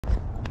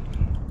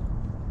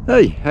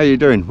Hey, how you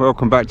doing?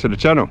 Welcome back to the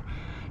channel.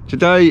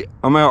 Today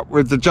I'm out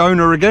with the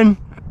Jonah again.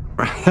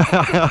 We're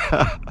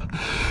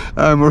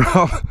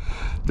up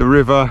the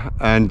river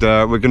and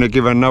we're going to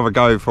give another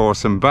go for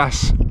some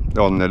bass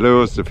on the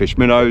lures, the fish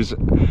minnows.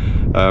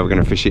 We're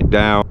going to fish it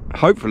down.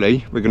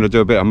 Hopefully we're going to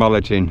do a bit of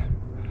mulleting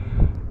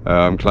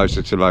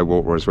closer to low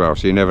water as well,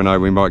 so you never know,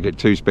 we might get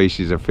two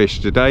species of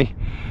fish today.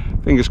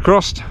 Fingers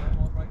crossed.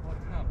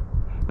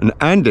 And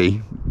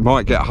Andy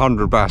might get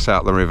 100 bass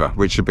out the river,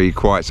 which would be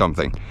quite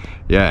something.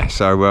 Yeah,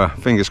 so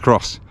fingers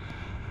crossed.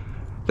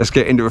 Let's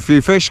get into a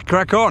few fish,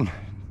 crack on.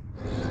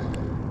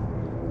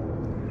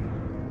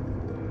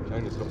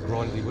 Jonah's got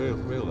grindy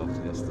reel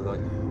after yesterday.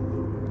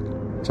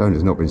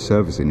 Jonah's not been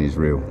servicing his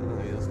reel. No,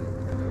 he hasn't.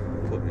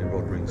 Put my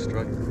rod ring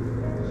straight.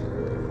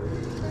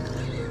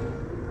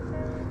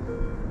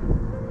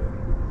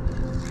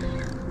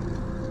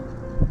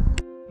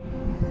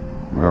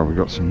 Well, we've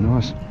got some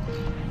nice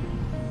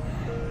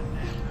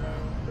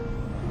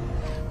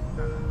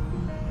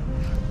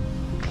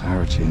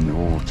clarity in the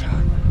water.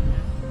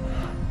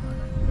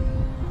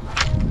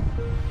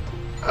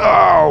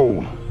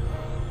 Oh!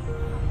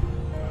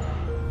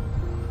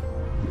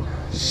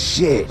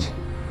 Shit!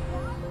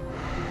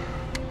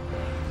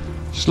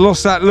 Just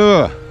lost that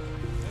lure.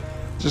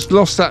 Just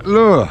lost that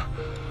lure.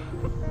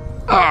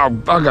 Oh,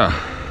 bugger.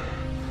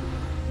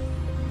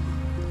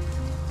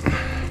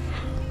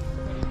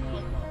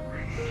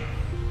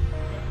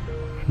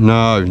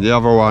 No, the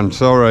other one,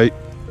 sorry.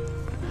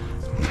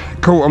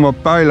 Caught on my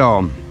bail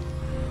arm.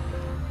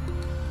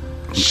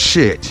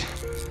 Shit.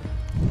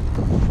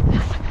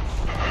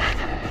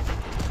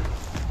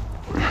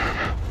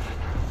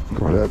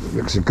 God, that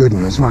looks a good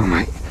one as well,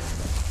 mate.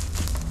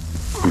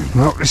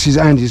 Well, this is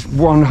Andy's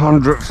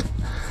 100th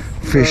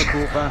fish.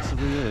 Lure caught bass of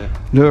the year.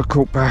 Lure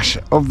caught bass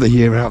of the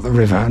year out the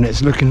river, and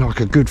it's looking like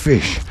a good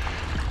fish.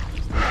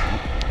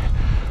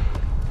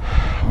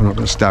 I'm not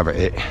going to stab at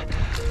it.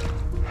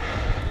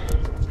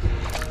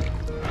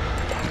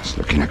 It's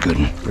looking a good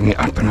one. Bring it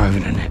up and over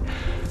the net.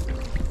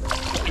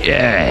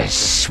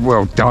 Yes,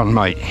 well done,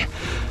 mate.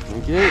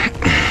 Thank you.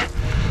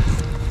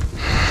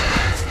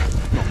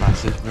 Not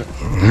massive, but...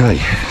 Hey,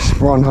 it's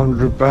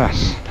 100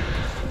 bass.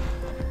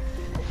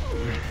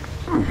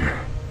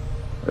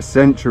 A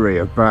century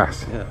of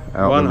bass. Yeah,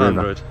 out 100.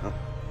 the river.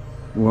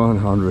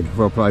 100.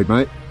 Well played,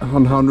 mate.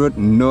 100,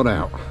 not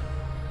out.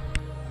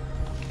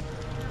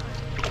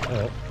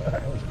 Oh,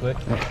 that was quick.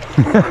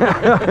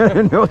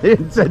 Not the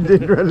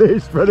intended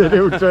release, but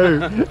it'll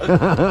do.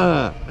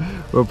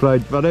 Well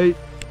played, buddy.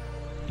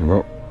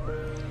 Well,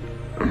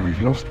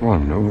 we've lost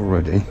one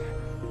already.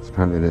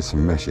 Apparently there's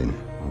some meshing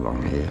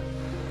along here.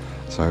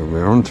 So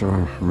we're on to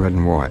a red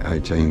and white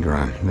 18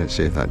 gram. Let's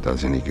see if that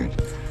does any good.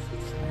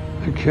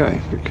 Okay,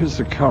 because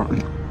the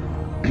current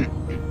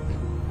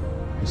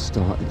has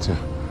started to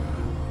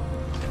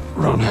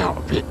run out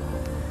a bit,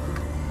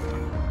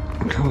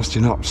 I'm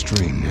casting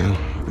upstream now,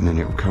 and then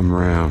it'll come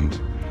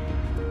round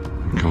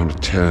and kind of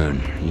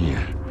turn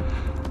here.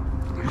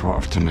 Quite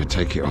often I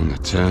take it on the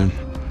turn.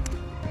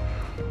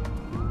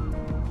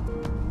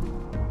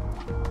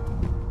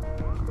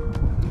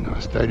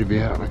 Nice day to be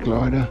out on a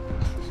glider.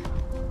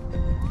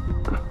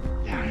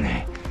 Down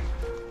there.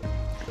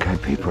 Okay,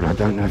 people, I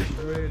don't know if you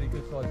Really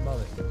good sized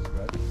mullet, you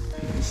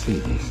can see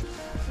this.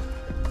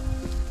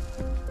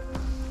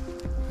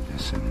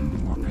 There's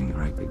some whopping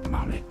great big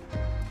mullet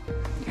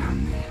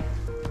down there.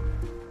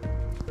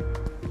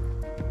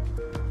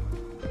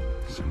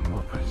 Some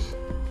whoppers.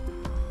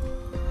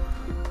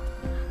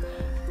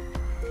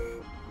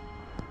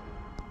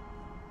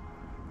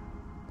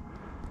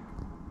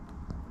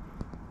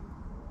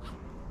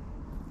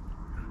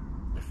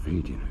 They're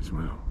feeding as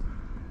well.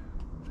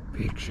 There's a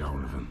big shoal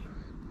of them.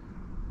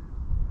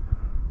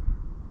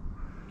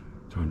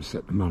 Time to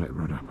set the mullet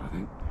rod up, I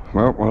think.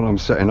 Well, while I'm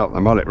setting up the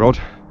mullet rod,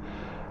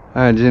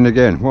 and in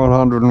again,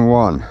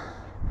 101.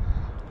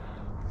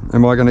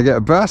 Am I going to get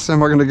a bass?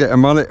 Am I going to get a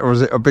mullet? Or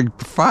is it a big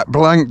fat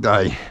blank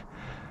day?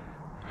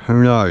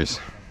 Who knows?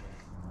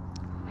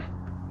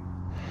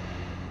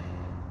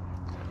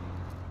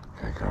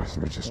 Okay guys,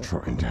 we're just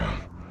trotting down.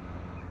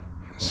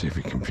 Let's see if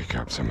we can pick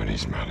up some of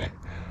these mullet.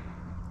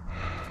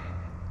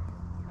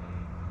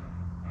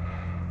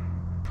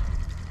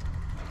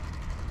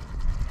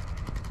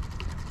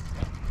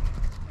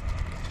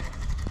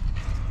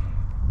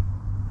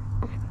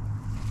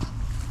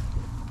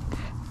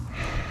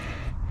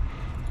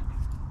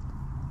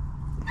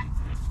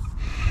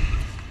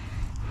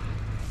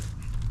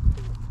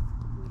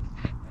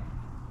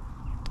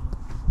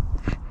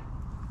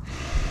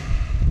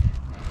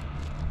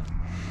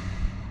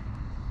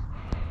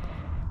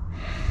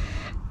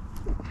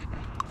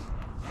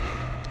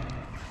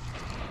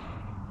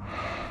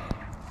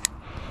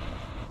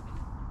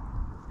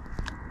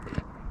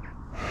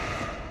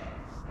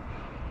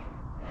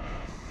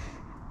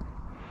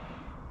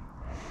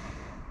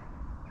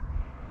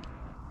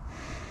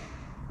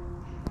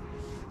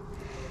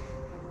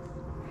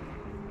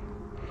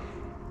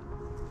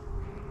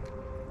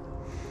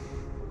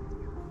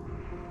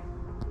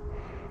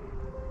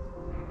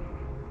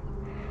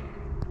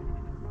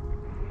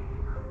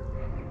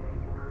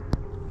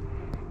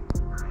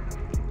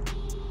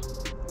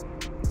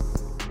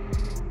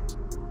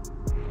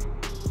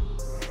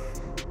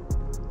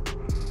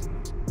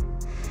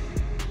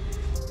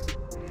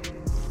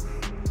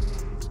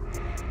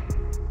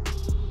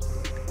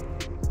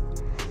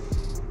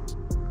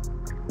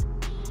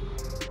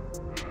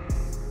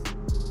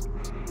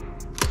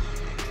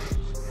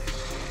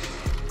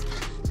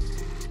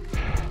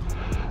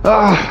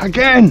 Ah,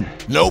 again!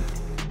 Nope.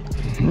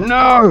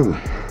 No!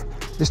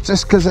 It's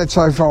just because they're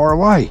so far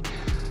away.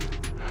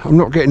 I'm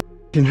not getting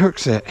f***ing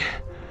hooks yet.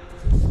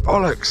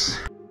 Bollocks!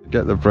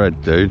 Get the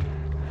bread, dude.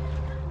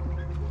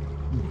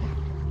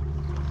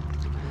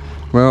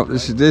 Well,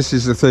 this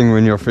is the thing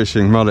when you're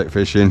fishing, mullet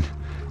fishing.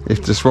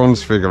 If the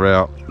swans figure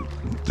out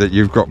that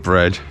you've got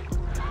bread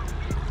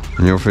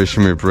and you're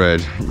fishing with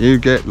bread, you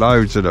get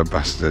loads of the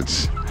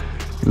bastards.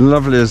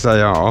 Lovely as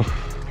they are,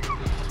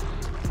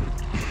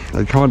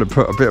 they kind of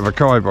put a bit of a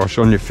kibosh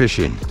on your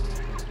fishing.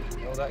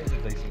 Oh, that is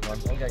a decent one.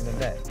 I'm getting the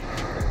net. It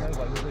sounds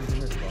like you're losing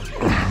this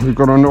one. We've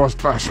got a nice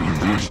bass on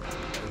this.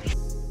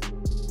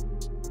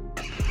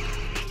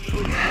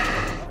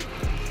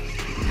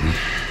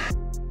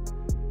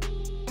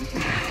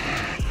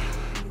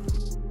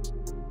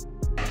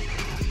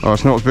 Oh,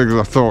 it's not as big as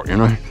I thought, you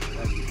know. I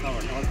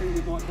think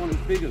we might find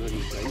it bigger than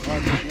you think. I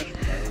think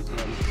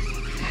yesterday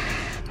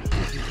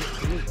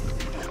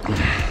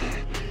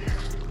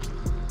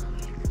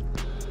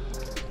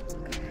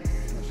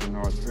That's a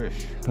nice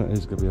fish. that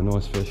is going to be a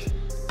nice fish.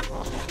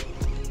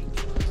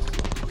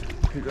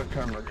 Keep that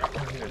camera going.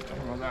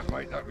 Something like that,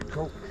 mate. That'd be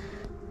cool.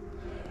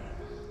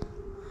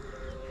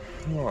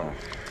 Right.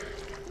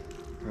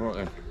 Right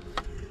then.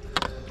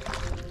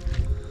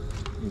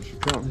 Here she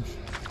comes.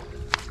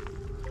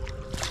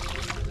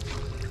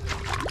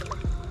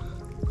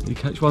 You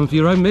catch one for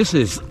your own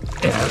missus.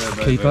 Yes,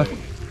 Yeah, keeper.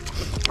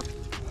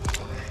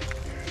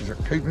 Is that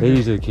keeper?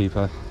 He's a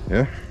keeper.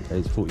 Yeah? Yeah,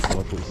 he's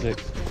 45,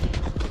 46.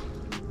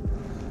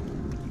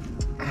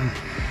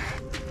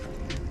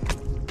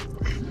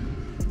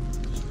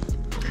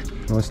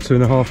 Nice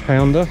 2.5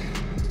 pounder.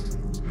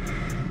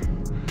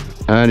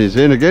 And he's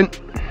in again.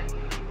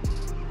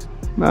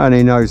 Man,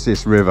 he knows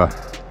this river.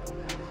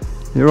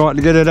 You right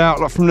to get it out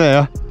like from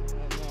there?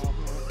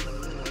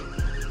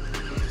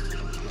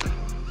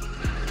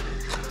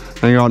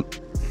 Hang on.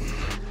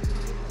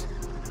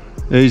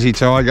 Easy,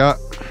 tiger.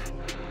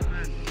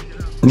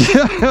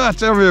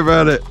 Tell me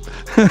about it.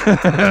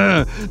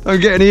 Don't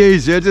get any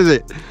easier, does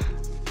it?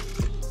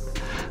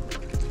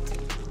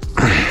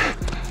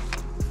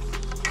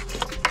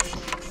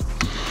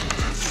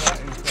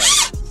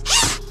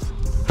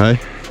 Hey?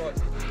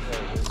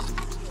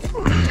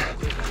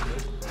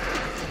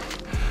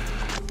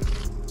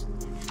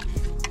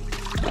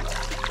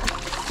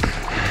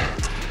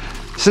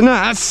 So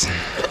that's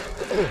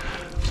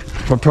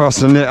for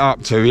passing it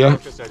up to you.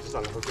 Just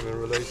unhook him and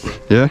release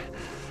it. Yeah?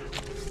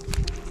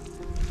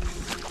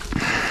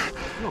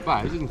 Not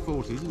bad, he's in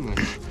 40s, isn't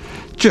he?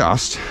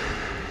 Just.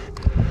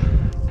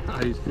 Oh,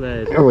 he's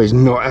flared. Oh, he's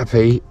not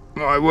happy.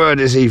 My word,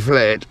 is he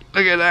flared.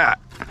 Look at that.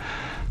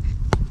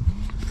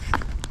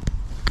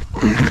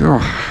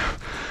 Oh.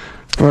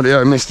 Bloody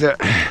hell, I missed it.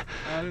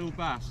 A little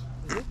bass.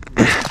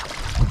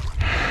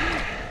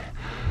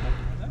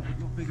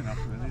 Not big enough,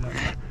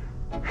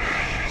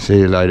 really. See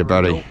you later,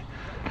 buddy.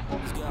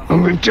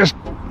 And we've just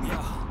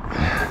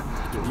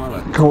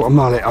caught a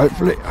mullet,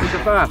 hopefully. It's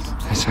a bass.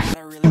 It's a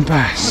f***ing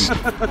bass.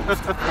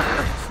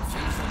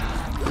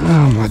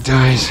 Oh my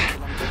days.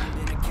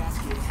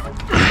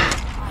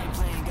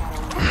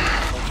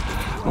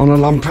 On a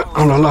lump,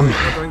 on a lump.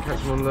 I don't catch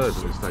them on lures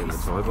when it's staying the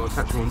tide, but I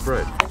catch them on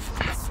bread.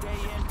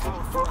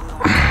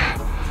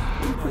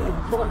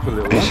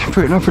 He's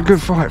putting up a good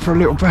fight for a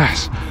little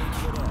bass.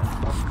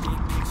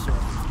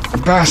 A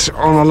bass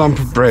on a lump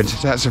of bread.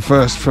 That's a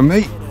first for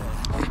me.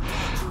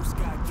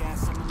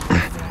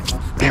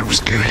 That was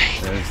good.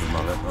 There's the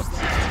mullet. That's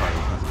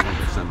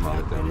 100%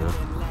 mullet down there.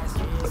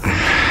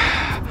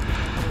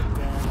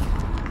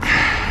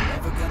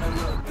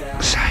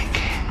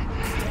 Sake.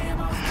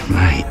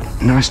 Mate,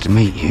 nice to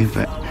meet you,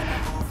 but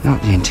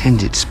not the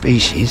intended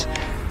species.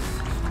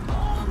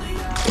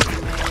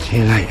 See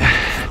you later.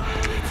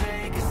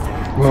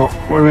 Well,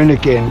 we're in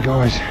again,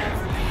 guys.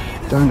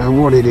 Don't know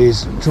what it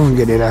is. Try and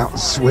get it out,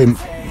 swim,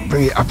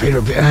 bring it up here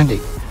a bit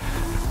handy.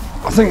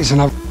 I think it's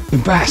another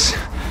bass.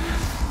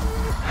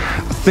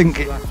 I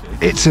think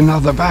it's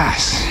another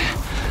bass.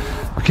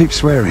 I keep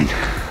swearing.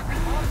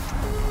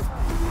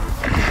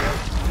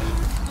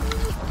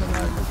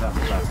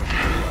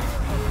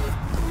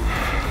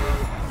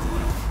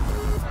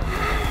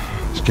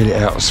 Let's get it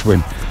out and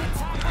swim.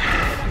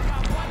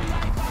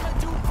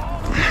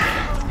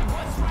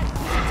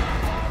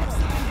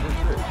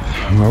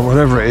 Well,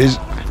 whatever it is.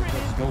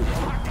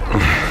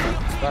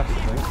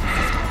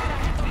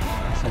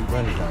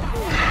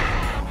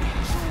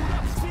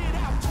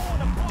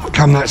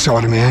 Come that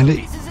side of me,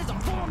 Andy,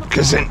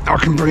 because then I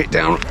can bring it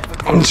down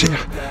onto you.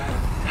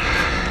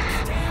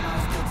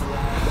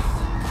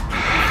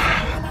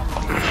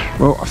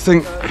 Well, I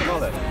think.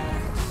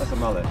 That's a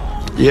mullet.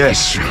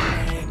 Yes.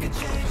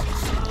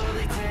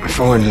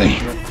 Finally.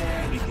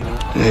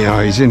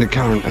 Yeah, he's in the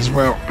current as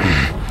well.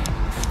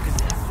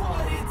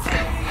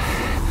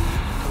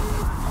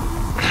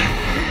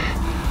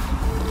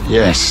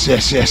 Yes,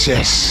 yes, yes,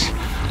 yes.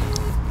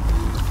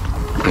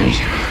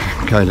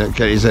 Okay, let's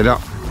get his head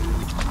up.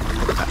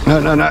 No,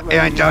 no, no, he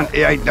ain't done,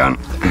 he ain't done.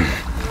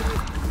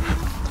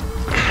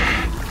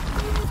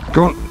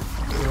 Go on.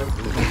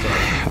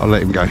 I'll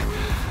let him go.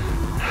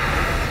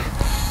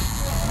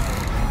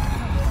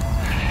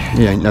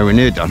 He ain't nowhere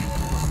near done. You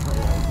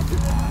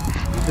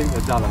think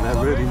they're done and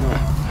they're really not.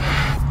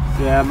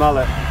 Yeah,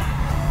 mullet.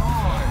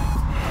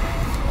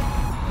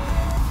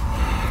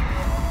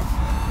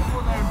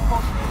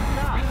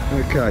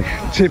 Okay,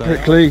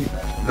 typically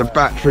the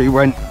battery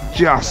went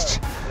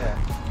just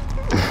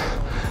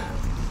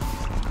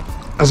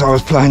as I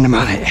was playing the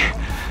mullet.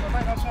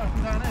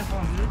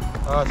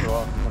 Oh, that's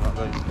all right.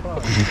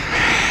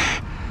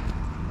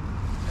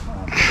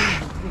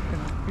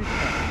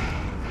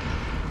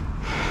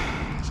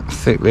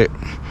 Thick lip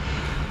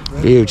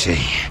beauty.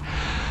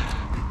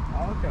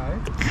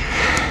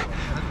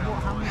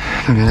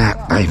 Look at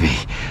that, baby.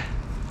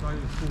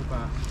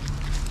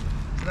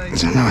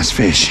 It's a nice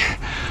fish.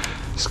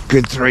 It's a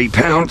good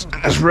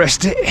 £3. Let's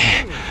rest it.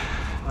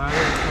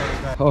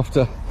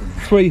 After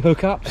 3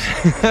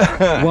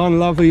 hookups, 1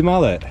 lovely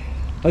mullet.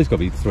 Those got to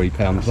be £3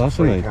 plus,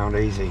 isn't he?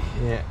 £3 easy.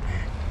 Yeah.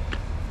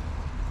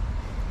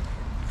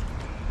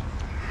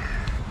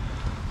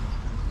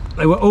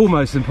 They were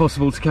almost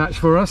impossible to catch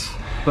for us,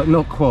 but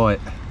not quite.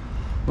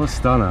 What a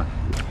stunner.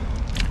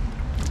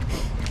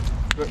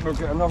 But we'll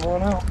get another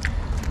one out.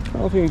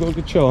 I think we've got a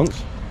good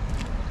chance.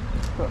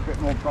 Put a bit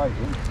more bait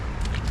in.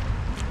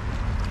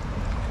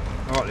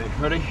 Alright then,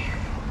 ready?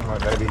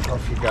 Alright baby,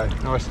 off you go.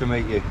 Nice to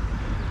meet you.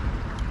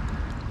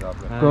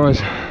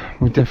 Guys,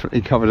 we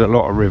definitely covered a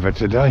lot of river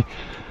today.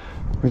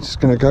 We're just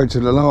going to go to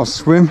the last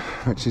swim,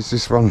 which is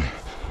this one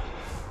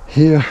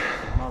here.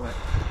 Mullet.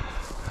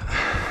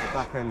 The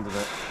back end of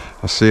it.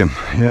 I see him,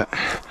 yeah.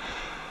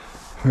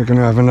 We're going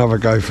to have another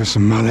go for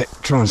some mullet.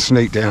 Try and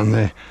sneak down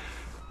there.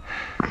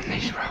 On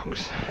these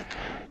rocks.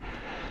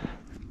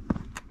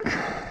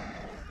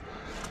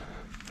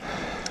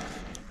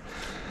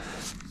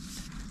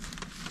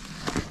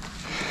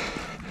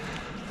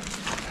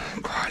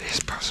 Quiet as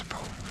possible.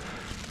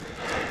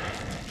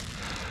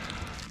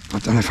 I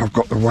don't know if I've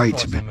got the weight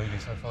to be. Moving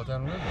so far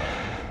down the river.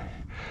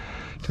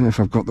 Don't know if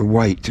I've got the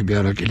weight to be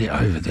able to get it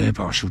over there,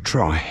 but I shall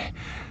try.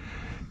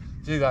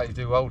 Do that, you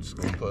do old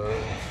school, but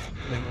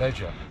link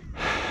ledger.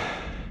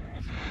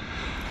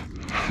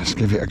 Let's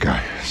give it a go,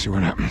 see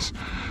what happens.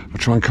 I'll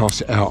try and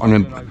cast it out on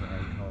him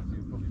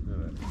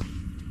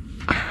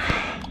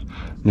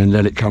and then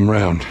let it come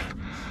round.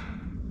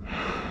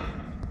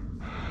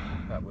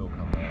 That will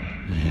come round.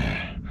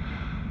 Yeah,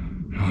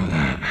 like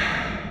that.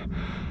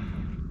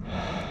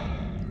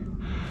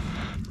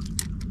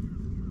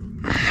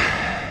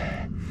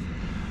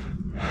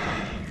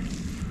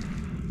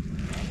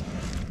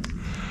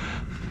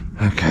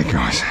 Okay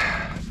guys,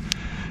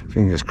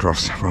 fingers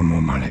crossed, one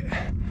more mullet.